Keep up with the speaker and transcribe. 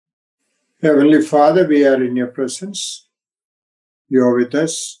Heavenly Father, we are in your presence. You are with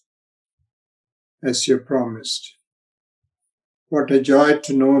us as you promised. What a joy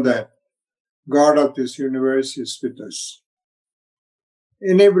to know that God of this universe is with us.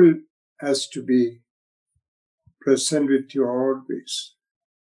 Enable us to be present with you always,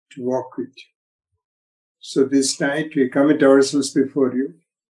 to walk with you. So this night we commit ourselves before you.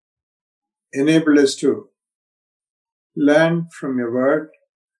 Enable us to learn from your word,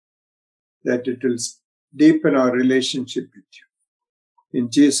 that it will deepen our relationship with you.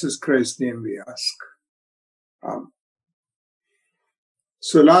 In Jesus Christ's name we ask. Amen.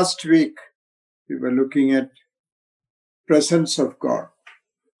 So last week we were looking at presence of God.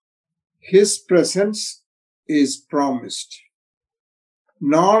 His presence is promised.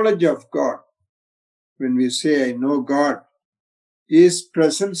 Knowledge of God, when we say I know God, is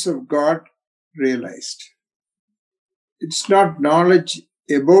presence of God realized. It's not knowledge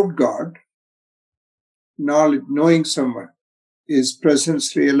about God. Knowledge, knowing someone, is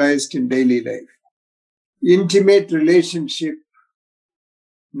presence realized in daily life. Intimate relationship,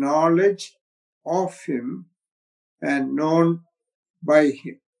 knowledge of Him and known by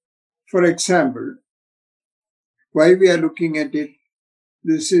Him. For example, why we are looking at it,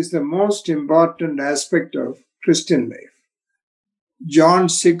 this is the most important aspect of Christian life. John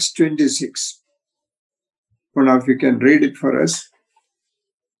 6:26. One of you can read it for us.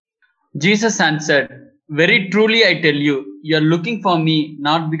 Jesus answered, "Very truly I tell you, you are looking for me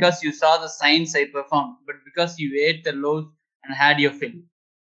not because you saw the signs I performed, but because you ate the loaves and had your fill."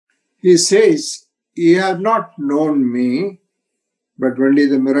 He says, "You have not known me, but only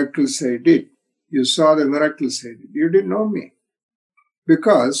the miracles I did. You saw the miracles I did. You didn't know me."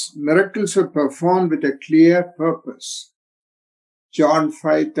 Because miracles were performed with a clear purpose. John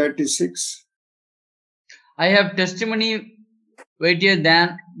 5:36. I have testimony weightier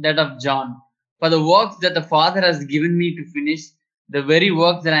than that of John. For the works that the Father has given me to finish, the very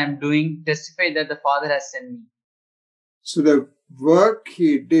works that I am doing, testify that the Father has sent me. So the work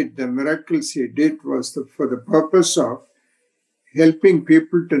he did, the miracles he did, was for the purpose of helping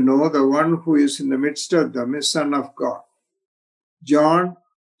people to know the one who is in the midst of them is Son of God. John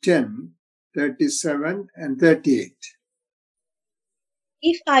 10:37 and 38.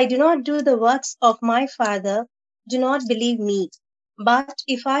 If I do not do the works of my Father, do not believe me. But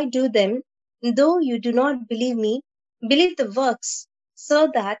if I do them, though you do not believe me, believe the works, so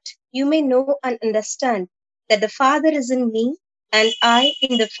that you may know and understand that the Father is in me and I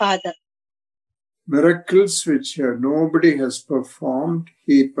in the Father. Miracles which nobody has performed,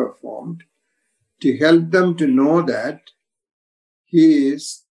 he performed, to help them to know that he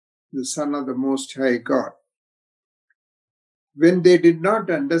is the Son of the Most High God. When they did not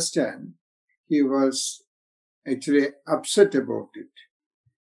understand, he was actually upset about it.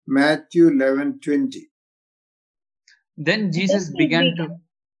 Matthew 11:20. Then Jesus began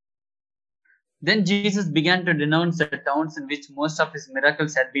to denounce the towns in which most of his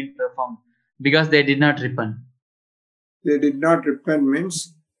miracles had been performed, because they did not repent. They did not repent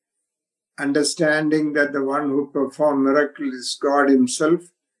means understanding that the one who performed miracles is God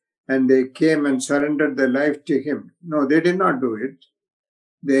himself, and they came and surrendered their life to him. No, they did not do it.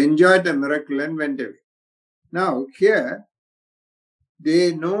 They enjoyed the miracle and went away. Now, here,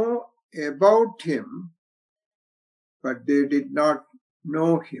 they know about him, but they did not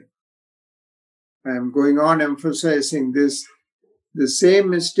know him. I am going on emphasizing this. The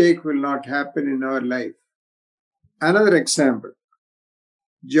same mistake will not happen in our life. Another example,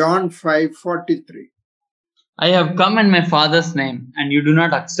 John 5:43. I have come in my Father's name, and you do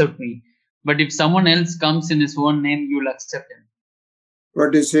not accept me. But if someone else comes in his own name, you will accept him.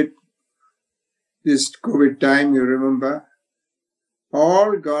 What is it? This COVID time, you remember?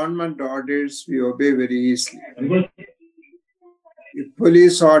 All government orders we obey very easily. If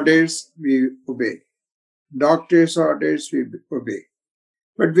police orders, we obey. Doctor's orders, we obey.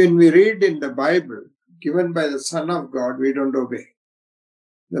 But when we read in the Bible, given by the Son of God, we don't obey.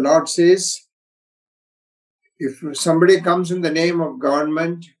 The Lord says, if somebody comes in the name of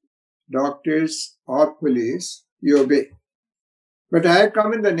government, doctors, or police, you obey. But I have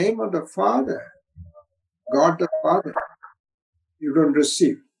come in the name of the Father, God the Father. You don't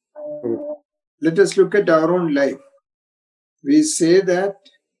receive. Let us look at our own life. We say that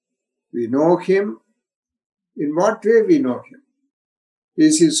we know him. In what way we know him?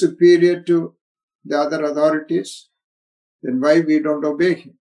 Is he superior to the other authorities? Then why we don't obey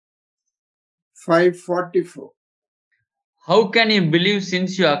him? 5:44. How can you believe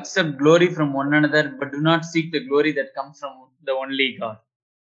since you accept glory from one another, but do not seek the glory that comes from the only God?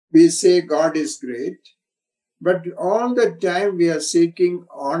 We say God is great. But all the time we are seeking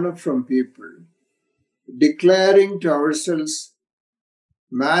honor from people, declaring to ourselves,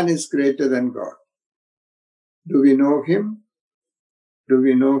 man is greater than God. Do we know him? Do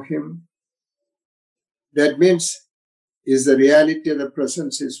we know him? That means, is the reality of the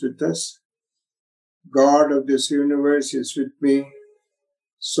presence is with us? God of this universe is with me,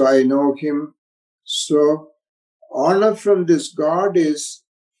 so I know him. So honor from this God is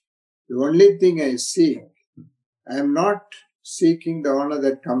the only thing I seek. I am not seeking the honor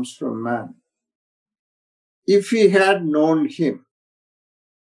that comes from man. If we had known him,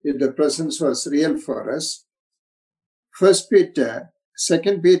 if the presence was real for us, 2 Peter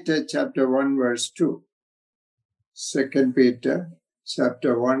chapter 1 verse 2. 2 Peter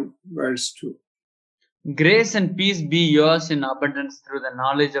chapter 1 verse 2. Grace and peace be yours in abundance through the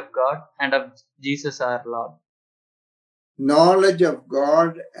knowledge of God and of Jesus our Lord. Knowledge of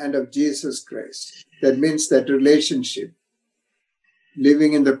God and of Jesus Christ. That means that relationship,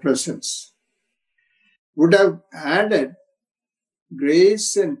 living in the presence, would have added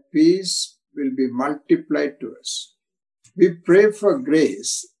grace and peace will be multiplied to us. We pray for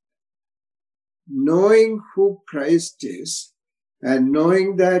grace, knowing who Christ is and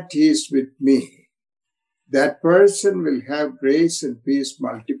knowing that he is with me. That person will have grace and peace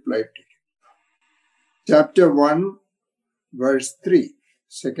multiplied to him. Chapter 1, verse 3.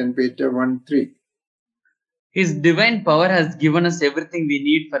 2 Peter 1, 3. His divine power has given us everything we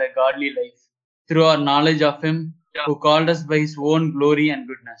need for a godly life through our knowledge of him who called us by his own glory and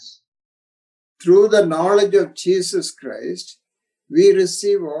goodness. Through the knowledge of Jesus Christ, we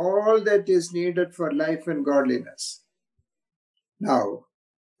receive all that is needed for life and godliness. Now,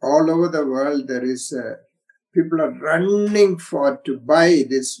 all over the world, there is people are running to buy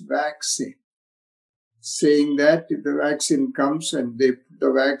this vaccine, saying that if the vaccine comes and they put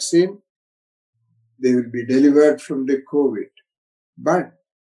the vaccine, they will be delivered from the COVID. But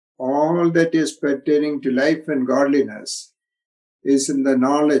all that is pertaining to life and godliness is in the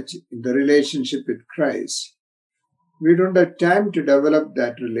knowledge, in the relationship with Christ. We don't have time to develop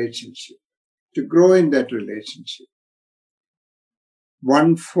that relationship, to grow in that relationship.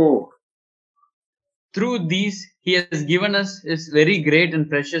 1:4. Through these, he has given us his very great and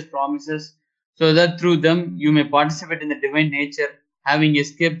precious promises, so that through them you may participate in the divine nature, having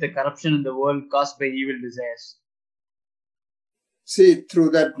escaped the corruption in the world caused by evil desires. See,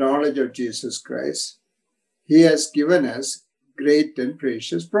 through that knowledge of Jesus Christ, he has given us great and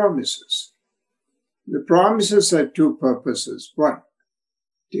precious promises. The promises have two purposes. One,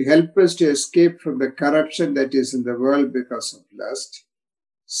 to help us to escape from the corruption that is in the world because of lust.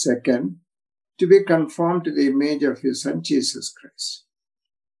 Second, to be conformed to the image of his Son, Jesus Christ.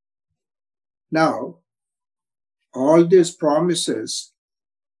 Now, all these promises,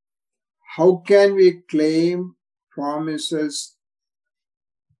 how can we claim promises?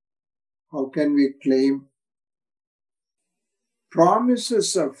 How can we claim?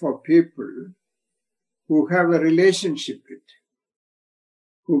 Promises are for people who have a relationship with him,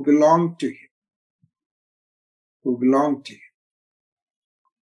 who belong to him, who belong to him.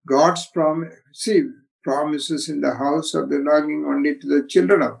 God's promises in the house are belonging only to the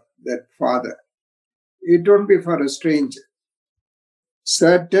children of that father. It won't be for a stranger.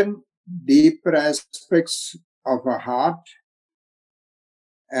 Certain deeper aspects of a heart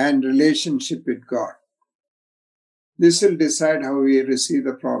and relationship with God. This will decide how we receive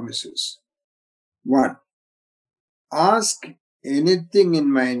the promises. 1. Ask anything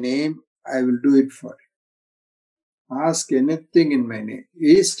in my name, I will do it for you. Ask anything in my name.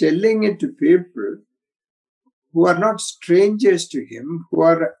 He is telling it to people who are not strangers to him, who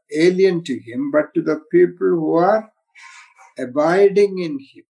are alien to him, but to the people who are abiding in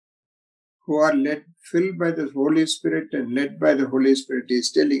him, who are filled by the Holy Spirit and led by the Holy Spirit. He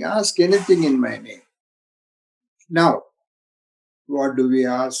is telling, ask anything in my name. Now, what do we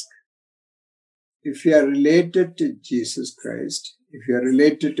ask? If you are related to Jesus Christ, if you are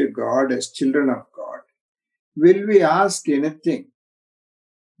related to God as children of God, will we ask anything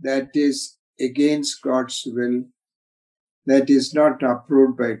that is against God's will, that is not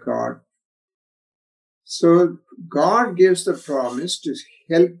approved by God? So God gives the promise to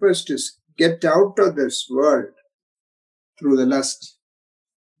help us to get out of this world through the lust,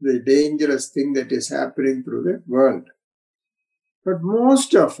 the dangerous thing that is happening through the world. But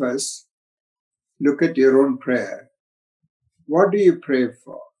most of us, look at your own prayer. What do you pray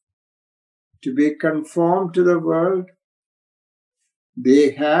for? To be conformed to the world?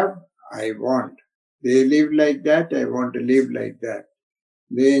 They have, I want. They live like that, I want to live like that.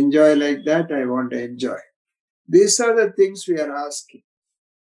 They enjoy like that, I want to enjoy. These are the things we are asking.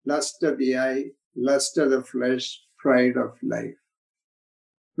 Lust of the eye, lust of the flesh, pride of life,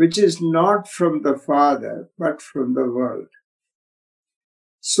 which is not from the Father, but from the world.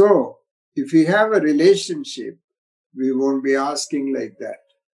 So, if we have a relationship, we won't be asking like that.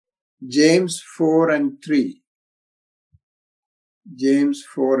 James 4 and 3. James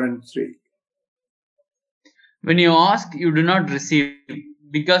 4 and 3. When you ask, you do not receive,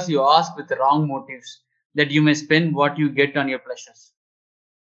 because you ask with wrong motives, that you may spend what you get on your pleasures.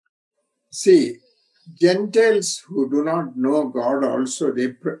 See, Gentiles who do not know God also,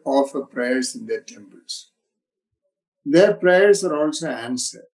 they offer prayers in their temples. Their prayers are also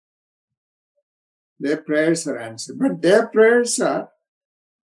answered. Their prayers are answered. But their prayers are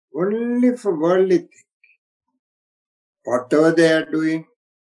only for worldly things. Whatever they are doing,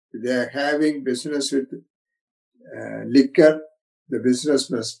 they are having business with liquor, the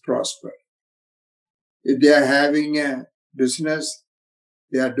business must prosper. If they are having a business,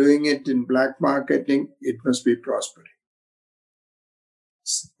 they are doing it in black marketing, it must be prospering.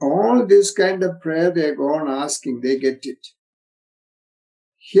 All this kind of prayer they go on asking, they get it.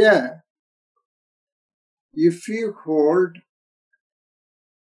 Here, if you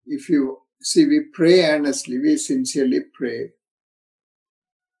see, we pray earnestly, we sincerely pray.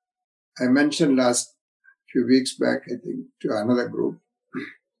 I mentioned last few weeks back, I think, to another group.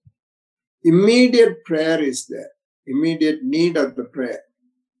 Immediate prayer is there, immediate need of the prayer.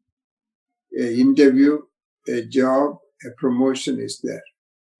 An interview, a job, a promotion is there.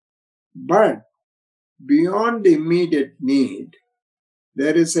 But beyond the immediate need,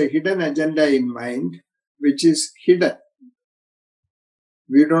 there is a hidden agenda in mind, which is hidden.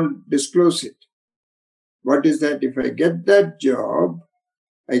 We don't disclose it. What is that? If I get that job,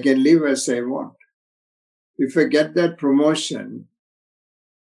 I can live as I want. If I get that promotion,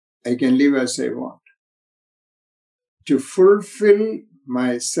 I can live as I want. To fulfill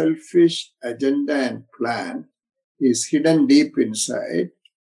my selfish agenda and plan is hidden deep inside,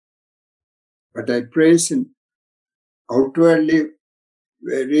 but I praise Him outwardly,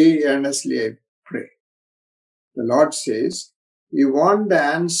 very earnestly I pray. The Lord says, you want the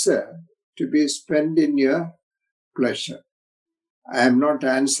answer to be spent in your pleasure. I am not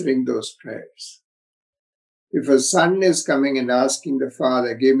answering those prayers. If a son is coming and asking the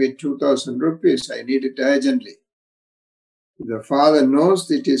father, give me 2,000 rupees, I need it urgently. If the father knows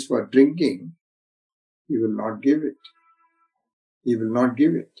it is for drinking, he will not give it. He will not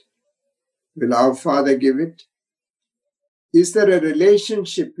give it. Will our Father give it? Is there a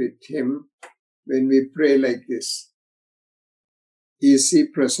relationship with Him when we pray like this? Is He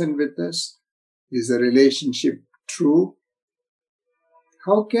present with us? Is the relationship true?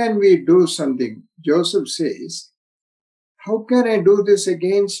 How can we do something? Joseph says, how can I do this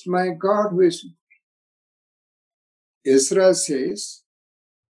against my God who is with me? Ezra says,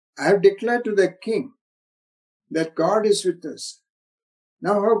 I have declared to the king that God is with us.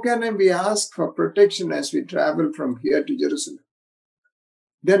 Now, how can we ask for protection as we travel from here to Jerusalem?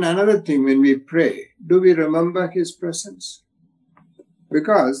 Then another thing, when we pray, do we remember His presence?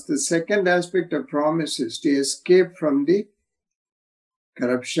 Because the second aspect of promise is to escape from the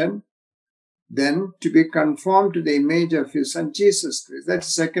corruption, then to be conformed to the image of His Son, Jesus Christ. That's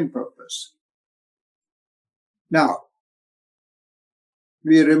the second purpose. Now,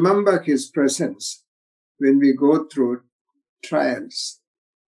 we remember His presence when we go through trials.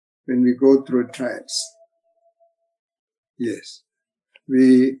 When we go through trials. Yes.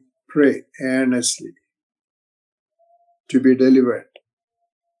 We pray earnestly to be delivered.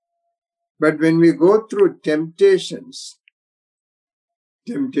 But when we go through temptations,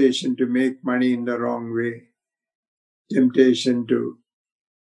 temptation to make money in the wrong way, temptation to,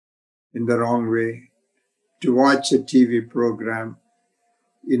 in the wrong way, to watch a TV program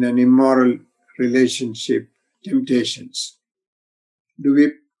in an immoral relationship, temptations. Do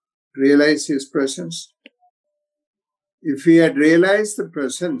we realize His presence? If we had realized the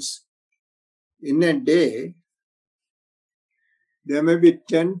presence in a day, there may be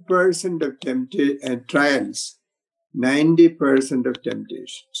 10% of trials, 90% of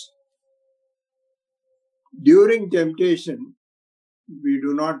temptations. During temptation, we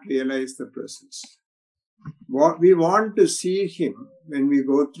do not realize the presence. We want to see Him when we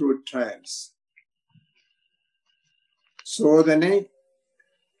go through trials. Sodhanai,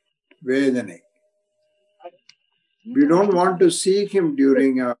 Vedhanai. We don't want to see Him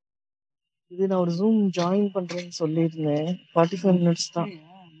during our... இது நான் ஒரு zoom join பண்றேன்னு சொல்லியிருந்தேன் 45 minutes தான்.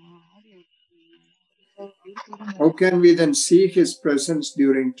 How can we then see His presence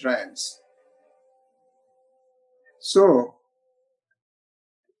during trials? So,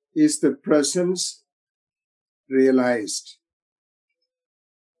 is the presence realized?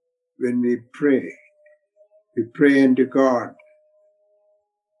 when we pray unto God.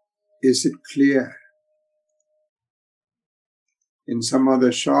 Is it clear? In some of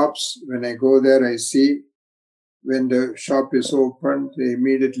the shops, when I go there, I see when the shop is open, they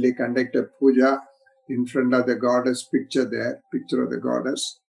immediately conduct a puja in front of the goddess picture of the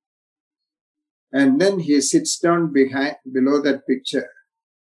goddess. And then he sits down below that picture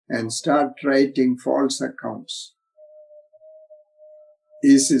and start writing false accounts.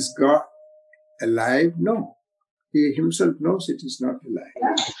 Is his God alive? No. He himself knows it is not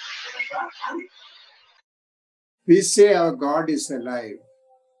alive. We say our God is alive,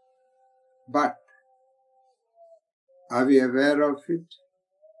 but are we aware of it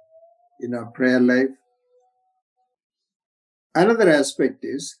in our prayer life? Another aspect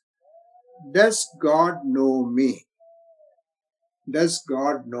is, does God know me? Does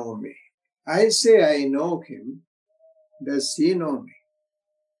God know me? I say I know him. Does he know me?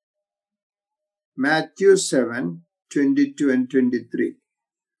 Matthew 7, 22 and 23.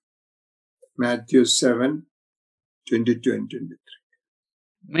 Matthew 7, 22 and 23.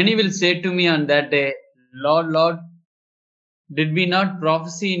 Many will say to me on that day, Lord, Lord, did we not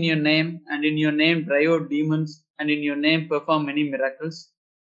prophesy in your name, and in your name drive out demons, and in your name perform many miracles?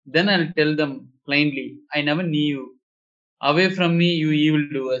 Then I'll tell them plainly, I never knew you. Away from me, you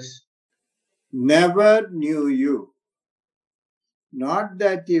evildoers. Never knew you. Not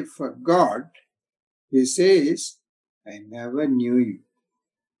that he forgot. He says, I never knew you.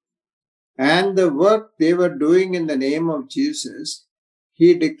 And the work they were doing in the name of Jesus,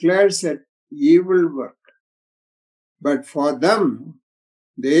 he declares an evil work. But for them,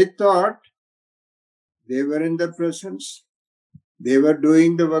 they thought they were in the presence. They were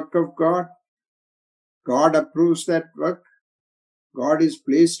doing the work of God. God approves that work. God is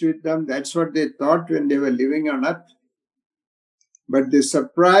pleased with them. That's what they thought when they were living on earth. But the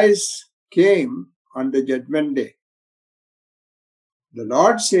surprise came on the judgment day. The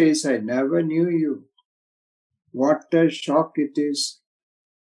Lord says, I never knew you. What a shock it is.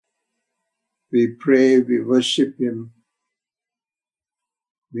 We pray, we worship him.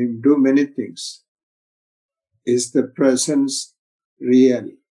 We do many things. Is the presence real?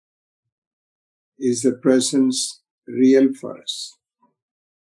 Is the presence real for us?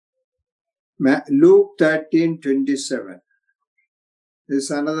 Luke 13:27. This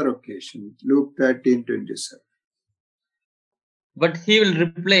is another occasion. Luke 13:27. But he will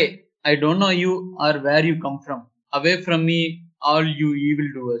reply, I don't know you or where you come from. Away from me, all you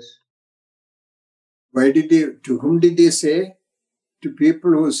evildoers. To whom did he say? To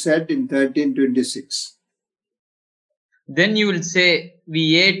people who said in 13:26. Then you will say,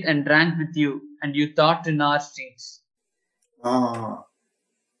 we ate and drank with you, and you thought in our streets.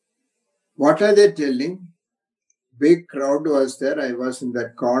 What are they telling? Big crowd was there. I was in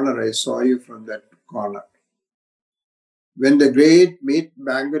that corner. I saw you from that corner. When the great meat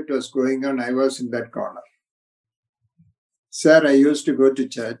banquet was going on, I was in that corner. Sir, I used to go to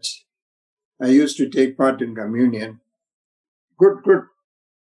church. I used to take part in communion. Good.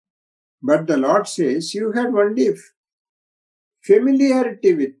 But the Lord says, you had only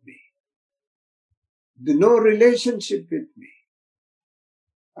familiarity with me. No relationship with me.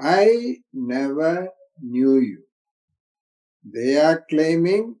 I never knew you. They are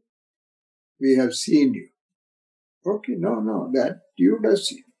claiming, we have seen you. Okay, no, that you have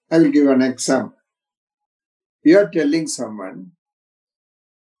seen. I will give an example. You are telling someone,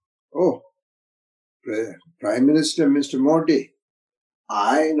 oh, Prime Minister Mr. Modi,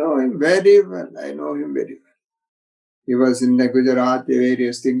 I know him very well. He was in Gujarat, the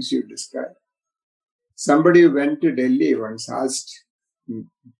various things you described. Somebody who went to Delhi once asked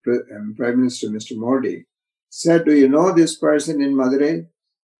Prime Minister Mr. Modi, said, do you know this person in Madurai?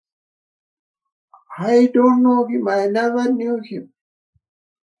 I don't know him. I never knew him.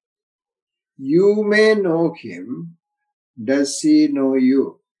 You may know him. Does he know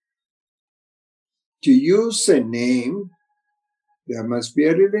you? To use a name, there must be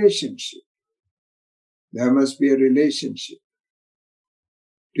a relationship. There must be a relationship.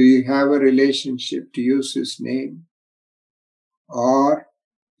 Do you have a relationship to use his name? Or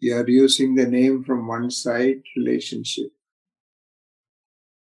you are using the name from one side relationship?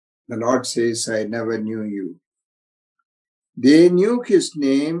 The Lord says, I never knew you. They knew his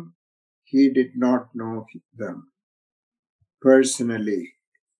name. He did not know them. Personally,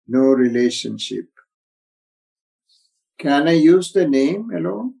 no relationship. Can I use the name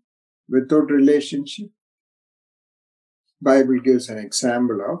alone without relationship? Bible gives an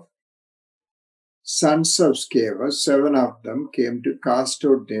example of sons of Sceva. 7 of them came to cast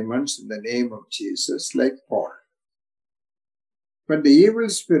out demons in the name of Jesus, like Paul. But the evil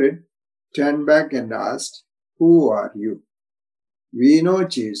spirit turned back and asked, "Who are you?" We know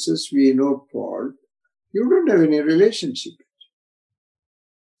Jesus, we know Paul. You don't have any relationship.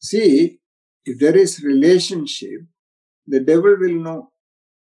 See, if there is relationship, the devil will know.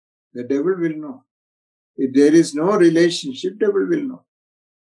 The devil will know. If there is no relationship, devil will know.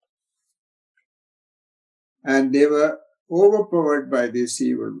 And they were overpowered by these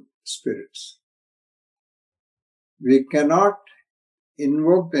evil spirits. We cannot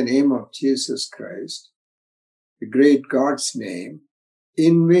invoke the name of Jesus Christ, the great God's name,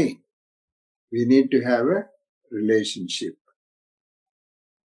 in vain. We need to have a relationship.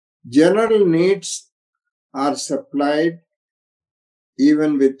 General needs are supplied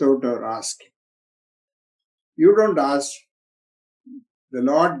even without our asking. You don't ask. The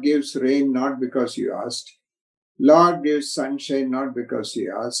Lord gives rain not because you asked. Lord gives sunshine not because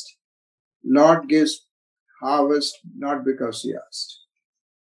you asked. Lord gives harvest not because you asked.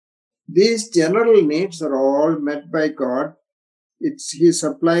 These general needs are all met by God. He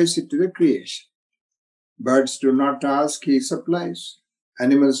supplies it to the creation. Birds do not ask, He supplies.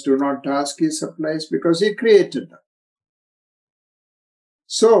 Animals do not ask, He supplies because He created them.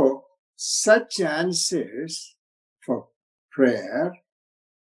 So, such answers for prayer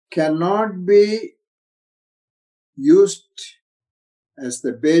cannot be used as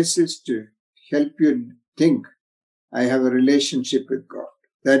the basis to help you think, I have a relationship with God.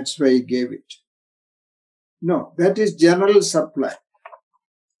 That's why He gave it. No, that is general supply.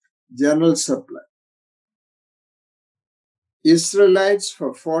 General supply. Israelites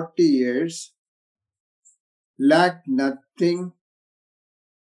for 40 years lacked nothing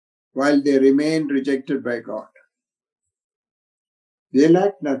while they remained rejected by God. They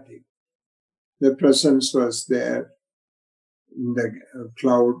lacked nothing. The presence was there in the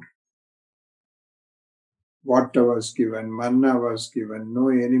cloud. Water was given, manna was given, no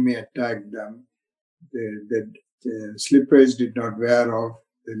enemy attacked them. The slippers did not wear off,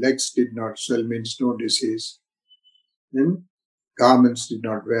 the legs did not swell, means no disease. And garments did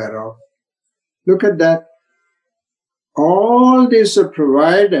not wear off. Look at that. All these are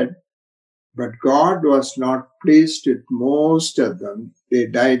provided, but God was not pleased with most of them. They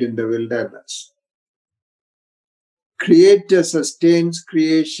died in the wilderness. Creator sustains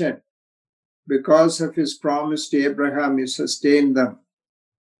creation. Because of His promise to Abraham, He sustained them.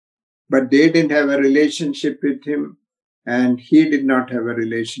 But they didn't have a relationship with Him, and He did not have a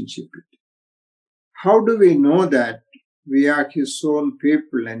relationship with Him. How do we know that we are His own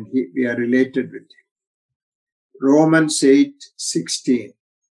people and we are related with Him? Romans 8:16.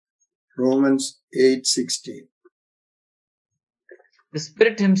 Romans 8:16. The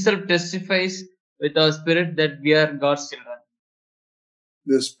Spirit Himself testifies with our spirit that we are God's children.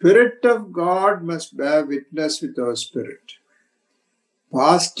 The Spirit of God must bear witness with our spirit.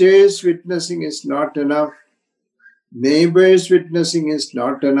 Pastors witnessing is not enough. Neighbors witnessing is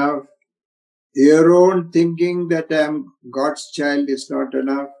not enough. Your own thinking that I am God's child is not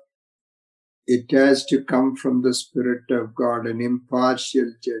enough. It has to come from the Spirit of God, an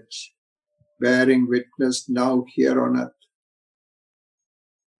impartial judge, bearing witness now here on earth.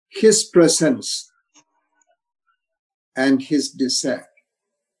 His presence and His desire.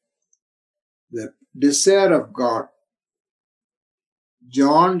 The desire of God.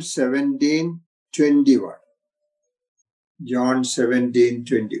 John 17:21. John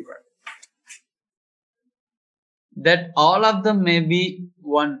 17:21. That all of them may be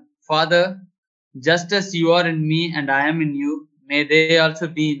one. Father, just as you are in me and I am in you, may they also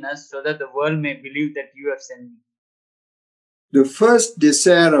be in us, so that the world may believe that you have sent me. The first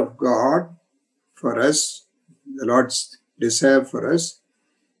desire of God for us, the Lord's desire for us,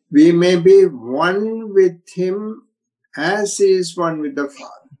 we may be one with Him as He is one with the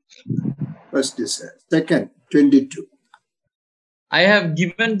Father. First desire. Second, 22. I have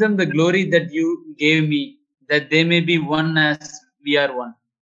given them the glory that you gave me, that they may be one as we are one.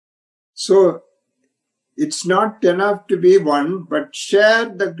 So, it's not enough to be one, but share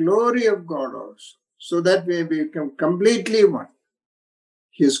the glory of God also, so that we become completely one.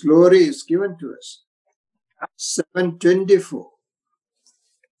 His glory is given to us. 7:24.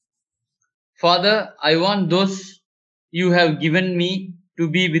 Father, I want those you have given me to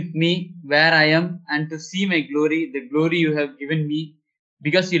be with me where I am and to see my glory, the glory you have given me,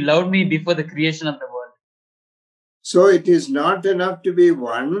 because you loved me before the creation of the world. So it is not enough to be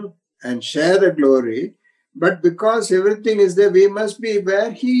one and share the glory, but because everything is there, we must be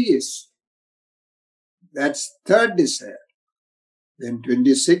where He is. That's third desire. Then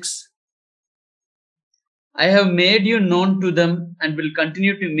 26. I have made you known to them and will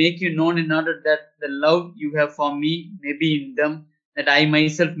continue to make you known in order that the love you have for me may be in them that I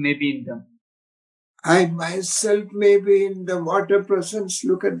myself may be in them. I myself may be in the water presence.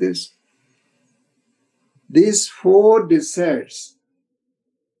 Look at this. These four desires,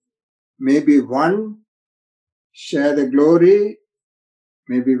 maybe one, share the glory,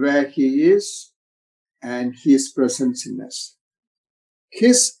 maybe where he is, and his presence in us.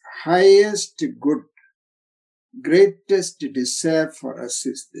 His highest good, greatest desire for us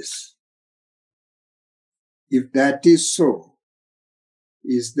is this. If that is so,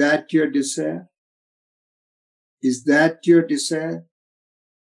 is that your desire? Is that your desire?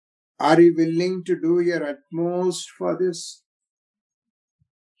 Are you willing to do your utmost for this?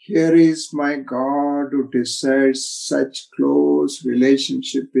 Here is my God who desires such close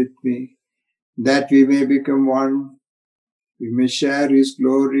relationship with me, that we may become one, we may share his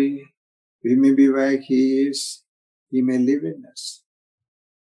glory, we may be where he is, he may live in us.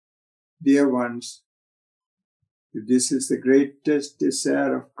 Dear ones, if this is the greatest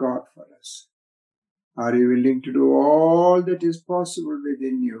desire of God for us, are you willing to do all that is possible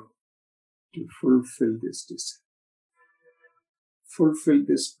within you to fulfill this desire? Fulfill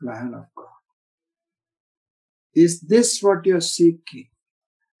this plan of God. Is this what you're seeking?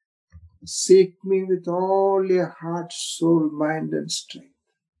 Seek me with all your heart, soul, mind, and strength.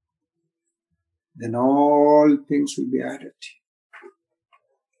 Then all things will be added.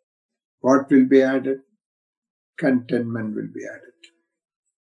 What will be added? Contentment will be added.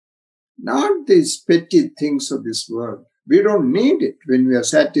 Not these petty things of this world. We don't need it when we are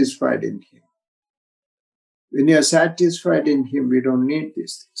satisfied in Him. When you are satisfied in Him, we don't need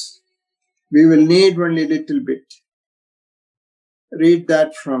these things. We will need only a little bit. Read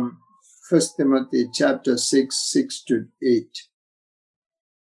that from 1 Timothy chapter 6, 6 to 8.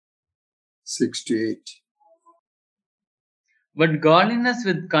 6 to 8. But godliness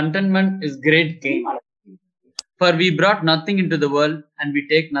with contentment is great gain. For we brought nothing into the world, and we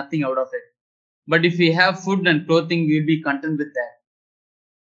take nothing out of it. But if we have food and clothing, we will be content with that.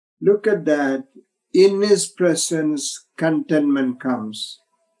 Look at that. In His presence, contentment comes.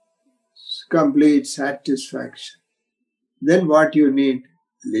 Complete satisfaction. Then what you need?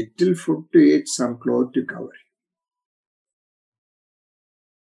 Little food to eat, some clothes to cover you.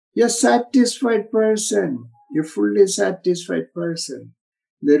 You're a satisfied person. You're a fully satisfied person.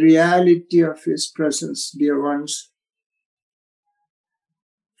 The reality of His presence, dear ones.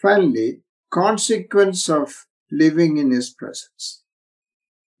 Finally, consequence of living in His presence.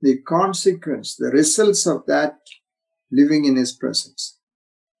 The consequence, the results of that living in His presence.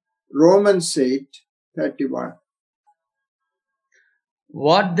 Romans 8:31.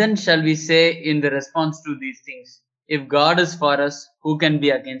 What then shall we say in the response to these things? If God is for us, who can be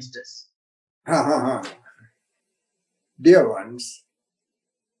against us? Dear ones,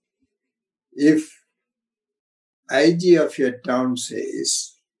 if IG of your town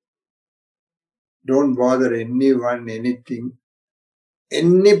says, don't bother anyone, anything,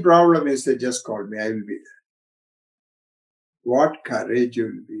 any problem is there, just call me, I will be there. What courage you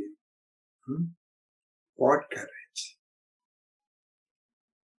will be in. What courage.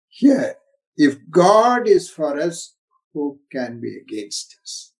 Here, if God is for us, who can be against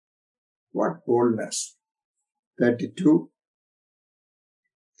us? What boldness. 32.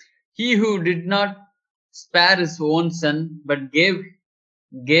 He who did not spare his own son, but gave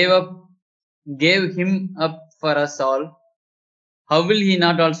him up for us all, how will he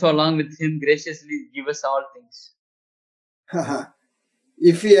not also along with him graciously give us all things?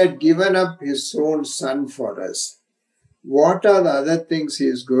 If He had given up His own son for us, what are the other things He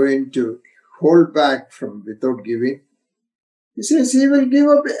is going to hold back from without giving? He says He will give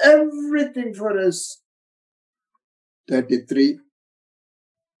up everything for us. 33.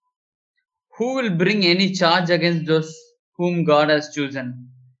 Who will bring any charge against those whom God has chosen?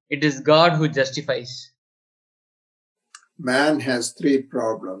 It is God who justifies. Man has three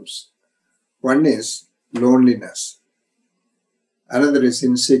problems. One is loneliness. Another is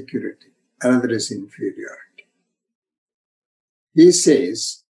insecurity. Another is inferiority. He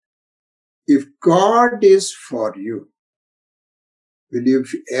says, if God is for you, will you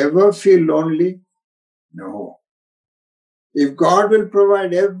ever feel lonely? No. If God will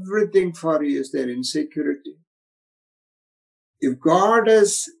provide everything for you, is there insecurity? If God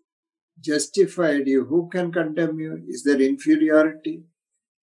has justified you, who can condemn you? Is there inferiority?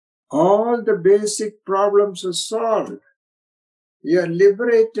 All the basic problems are solved. You are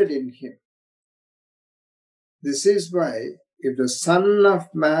liberated in Him. This is why if the Son of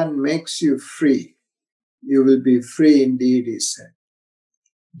Man makes you free, you will be free indeed, He said.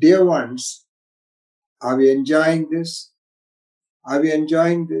 Dear ones, are we enjoying this? Are we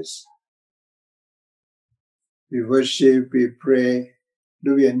enjoying this? We worship, we pray.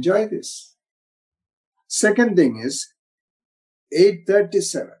 Do we enjoy this? Second thing is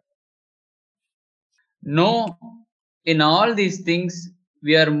 8:37. No, in all these things,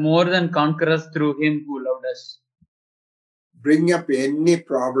 we are more than conquerors through him who loved us. Bring up any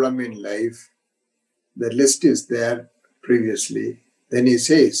problem in life. The list is there previously. Then he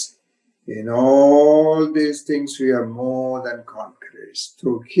says, in all these things we are more than conquerors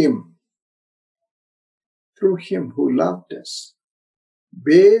through him who loved us.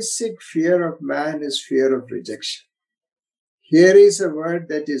 Basic fear of man is fear of rejection. Here is a word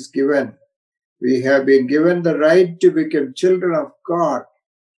that is given. We have been given the right to become children of God.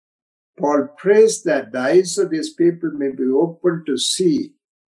 Paul prays that the eyes of these people may be open to see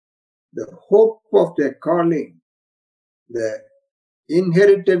the hope of their calling, the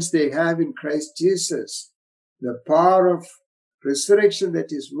inheritance they have in Christ Jesus, the power of resurrection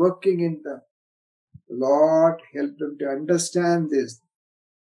that is working in them. Lord, help them to understand this.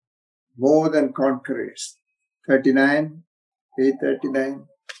 More than conquerors. 39, 8:39.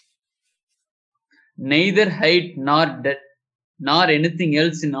 Neither height nor depth nor anything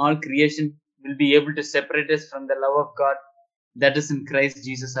else in all creation will be able to separate us from the love of God that is in Christ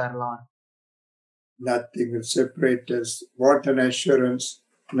Jesus our Lord. Nothing will separate us. What an assurance.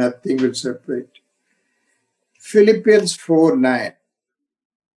 Nothing will separate. Philippians 4:9.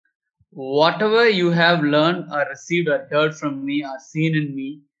 Whatever you have learned or received or heard from me or seen in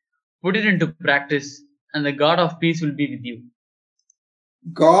me, put it into practice, and the God of peace will be with you.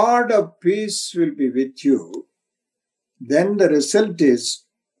 God of peace will be with you. Then the result is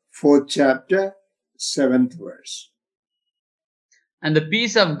 4th chapter, 7th verse. And the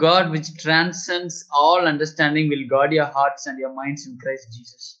peace of God, which transcends all understanding, will guard your hearts and your minds in Christ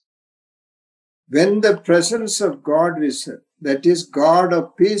Jesus. When the presence of God is, that is, God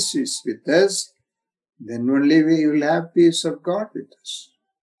of peace is with us, then only we will have peace of God with us.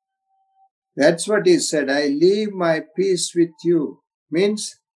 That's what he said, I leave my peace with you.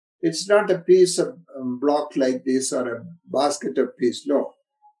 Means it's not a piece of block like this or a basket of peace. No,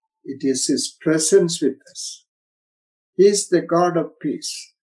 it is his presence with us. He is the God of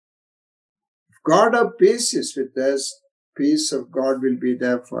peace. If God of peace is with us, peace of God will be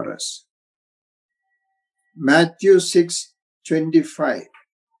there for us. Matthew 6:25.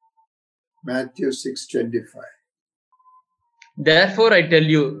 Matthew 6:25. Therefore, I tell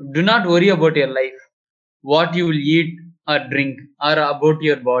you, do not worry about your life, what you will eat or drink, or about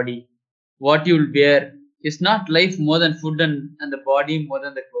your body, what you will wear. Is not life more than food and the body more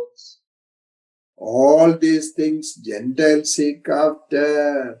than the clothes? All these things Gentiles seek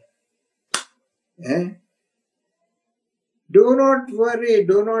after. Do not worry,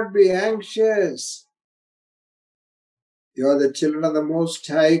 do not be anxious. You are the children of the Most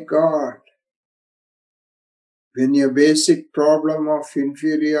High God. When your basic problem of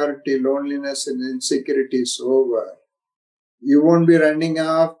inferiority, loneliness, and insecurity is over, you won't be running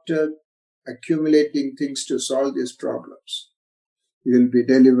after accumulating things to solve these problems. You will be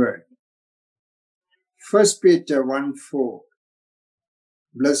delivered. 1 Peter 1:4.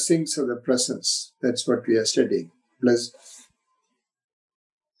 Blessings of the presence. That's what we are studying.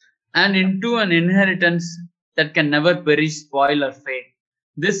 And into an inheritance that can never perish, spoil, or fade.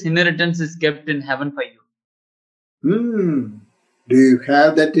 This inheritance is kept in heaven for you. Do you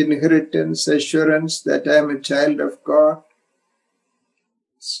have that inheritance assurance that I am a child of God?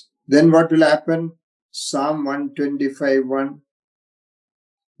 Then what will happen? Psalm 125:1.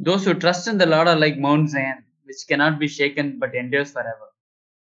 Those who trust in the Lord are like Mount Zion, which cannot be shaken but endures forever.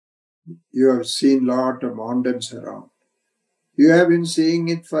 You have seen a lot of mountains around. You have been seeing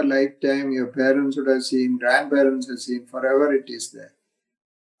it for a lifetime. Your parents would have seen, grandparents have seen, forever it is there.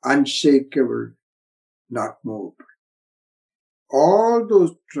 Unshakable, not moved. All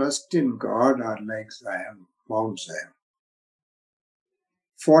those trust in God are like Zion, Mount Zion.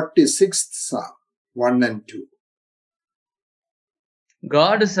 46th Psalm, 1 and 2.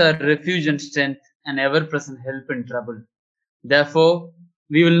 God is our refuge and strength, an ever-present help in trouble. Therefore,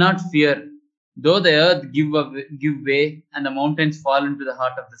 we will not fear, though the earth give way and the mountains fall into the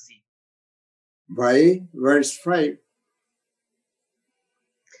heart of the sea. Why? Verse 5.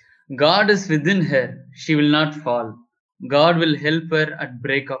 God is within her, she will not fall. God will help her at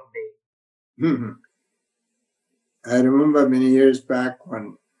break of day. I remember many years back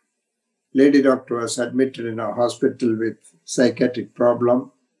when lady doctor was admitted in a hospital with psychiatric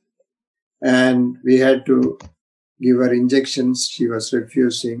problem, and we had to give her injections. She was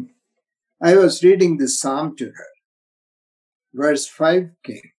refusing. I was reading this psalm to her. Verse 5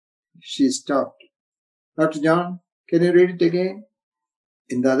 came. She stopped. Dr. John, can you read it again?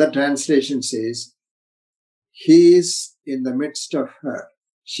 In the other translation says, He is in the midst of her.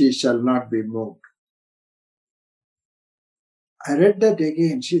 She shall not be moved. I read that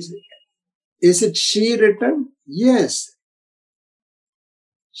again. She said, is it she written? Yes.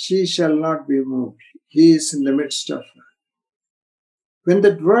 She shall not be moved. He is in the midst of her. When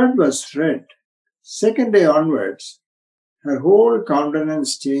that word was read, second day onwards, her whole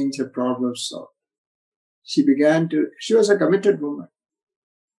countenance changed, her problem solved. She was a committed woman.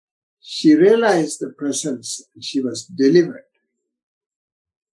 She realized the presence and she was delivered.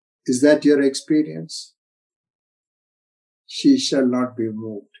 Is that your experience? She shall not be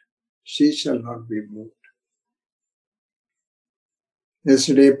moved. She shall not be moved.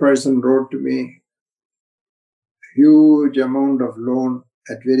 Yesterday, a person wrote to me, huge amount of loan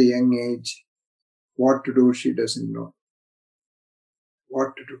at very young age. What to do, she doesn't know.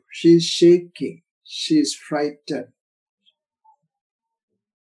 What to do? She's shaking. She's frightened.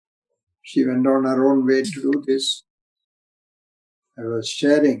 She went on her own way to do this. I was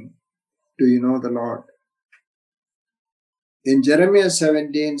sharing, do you know the Lord? In Jeremiah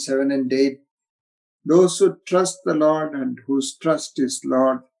 17, 7 and 8, those who trust the Lord and whose trust is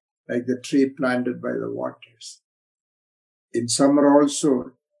Lord, like the tree planted by the waters. In summer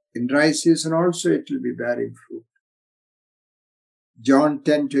also, in dry season also, it will be bearing fruit. John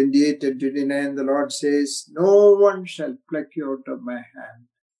 10, 28 and 29, the Lord says, no one shall pluck you out of my hand.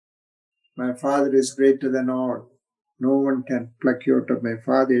 My Father is greater than all. No one can pluck you out of my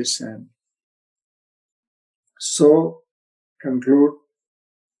Father's hand. So, conclude,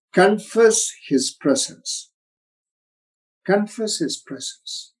 confess His presence. Confess His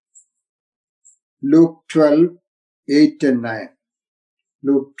presence. Luke 12, 8 and 9.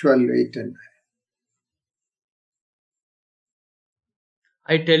 Luke 12, 8 and 9.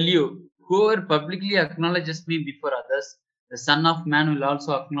 I tell you, whoever publicly acknowledges me before others, the Son of Man will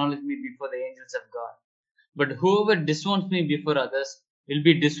also acknowledge me before the angels of God. But whoever disowns me before others will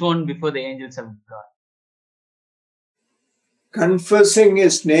be disowned before the angels of God. Confessing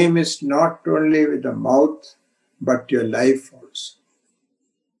His name is not only with the mouth, but your life also.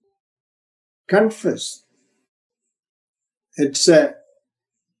 Confess. It's a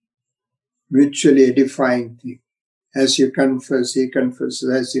mutually edifying thing. As you confess, He confesses.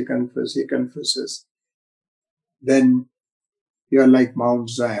 As you confess, He confesses. Then you are like Mount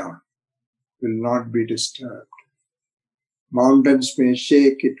Zion, will not be disturbed. Mountains may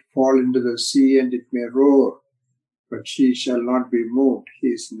shake, it fall into the sea, and it may roar, but she shall not be moved. He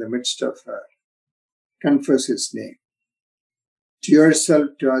is in the midst of her. Confess His name to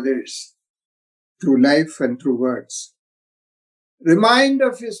yourself, to others, through life and through words. Remind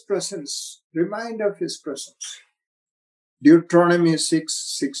of His presence. Remind of His presence. Deuteronomy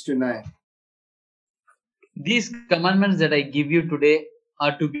 6, 6 to 9. These commandments that I give you today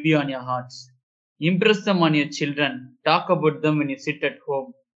are to be on your hearts. Impress them on your children. Talk about them when you sit at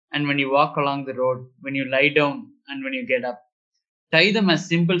home and when you walk along the road, when you lie down and when you get up. Tie them as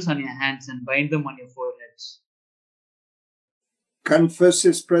symbols on your hands and bind them on your foreheads. Confess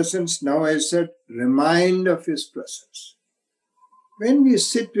His presence. Now I said, remind of His presence. When we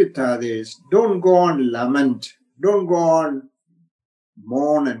sit with others, don't go on lament. Don't go on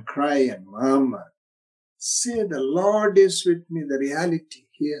moan and cry and murmur. Say, the Lord is with me, the reality.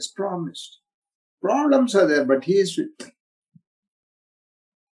 He has promised. Problems are there, but He is with me.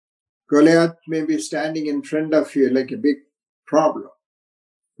 Goliath may be standing in front of you like a big problem,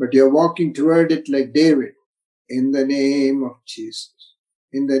 but you're walking toward it like David, in the name of Jesus,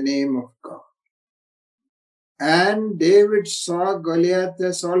 in the name of God. And David saw Goliath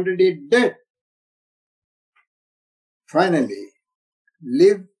as already dead. Finally,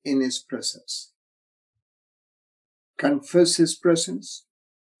 live in His presence. Confess His presence.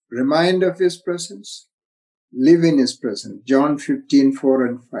 Remind of His presence. Live in His presence. John 15, 4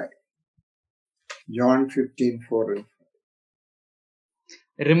 and 5. John 15, 4 and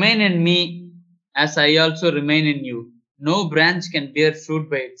 5. Remain in me as I also remain in you. No branch can bear fruit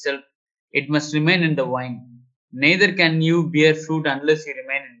by itself. It must remain in the vine. Neither can you bear fruit unless you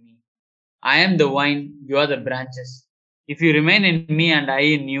remain in me. I am the vine, you are the branches. If you remain in me and I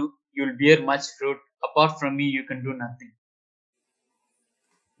in you, you will bear much fruit. Apart from me, you can do nothing.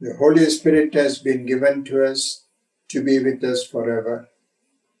 The Holy Spirit has been given to us to be with us forever.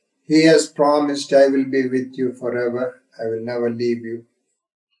 He has promised, I will be with you forever. I will never leave you.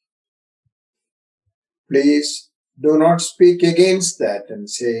 Please do not speak against that and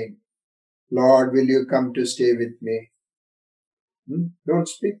saying, Lord, will you come to stay with me? Don't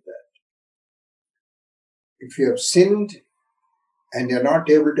speak that. If you have sinned and you're not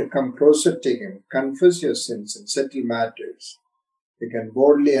able to come closer to Him, confess your sins and settle matters, you can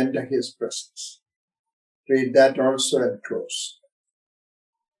boldly enter His presence. Read that also and close.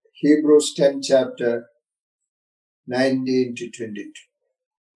 Hebrews 10 chapter 19 to 22.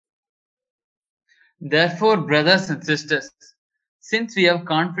 Therefore, brothers and sisters, since we have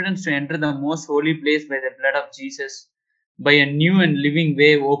confidence to enter the most holy place by the blood of Jesus, by a new and living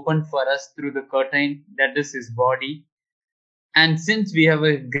way opened for us through the curtain, that is his body, and since we have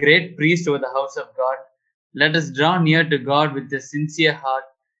a great priest over the house of God, let us draw near to God with a sincere heart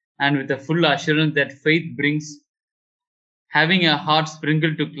and with a full assurance that faith brings, having our hearts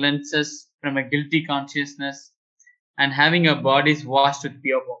sprinkled to cleanse us from a guilty consciousness, and having our bodies washed with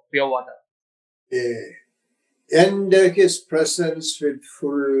pure water. Enter his presence with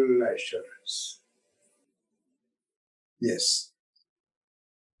full assurance. Yes.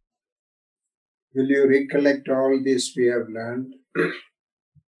 Will you recollect all this we have learned?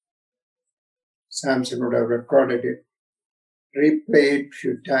 Samson would have recorded it. Replay it a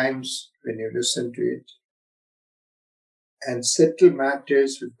few times when you listen to it. And settle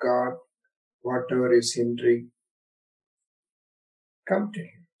matters with God, whatever is hindering. Come to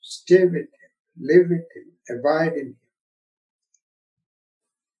him, stay with him, live with him, abide in him.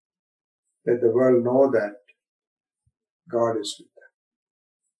 Let the world know that God is with them.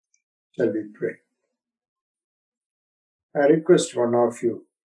 Shall we pray? I request one of you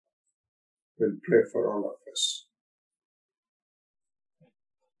will pray for all of us.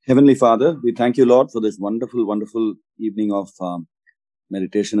 Heavenly Father, we thank you, Lord, for this wonderful, wonderful evening of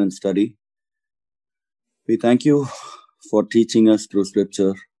meditation and study. We thank you for teaching us through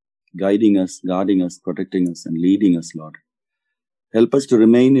Scripture, guiding us, guarding us, protecting us, and leading us, Lord. Help us to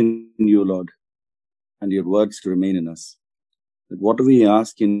remain in you, Lord, and your words to remain in us. That whatever we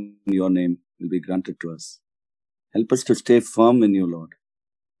ask in your name will be granted to us. Help us to stay firm in you, Lord.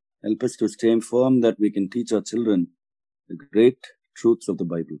 Help us to stay firm that we can teach our children the great truths of the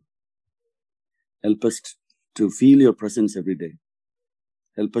Bible. Help us to feel your presence every day.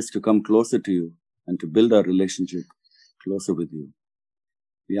 Help us to come closer to you and to build our relationship closer with you.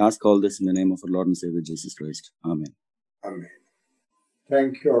 We ask all this in the name of our Lord and Savior Jesus Christ. Amen. Amen.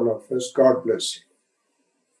 Thank you all of us. God bless you.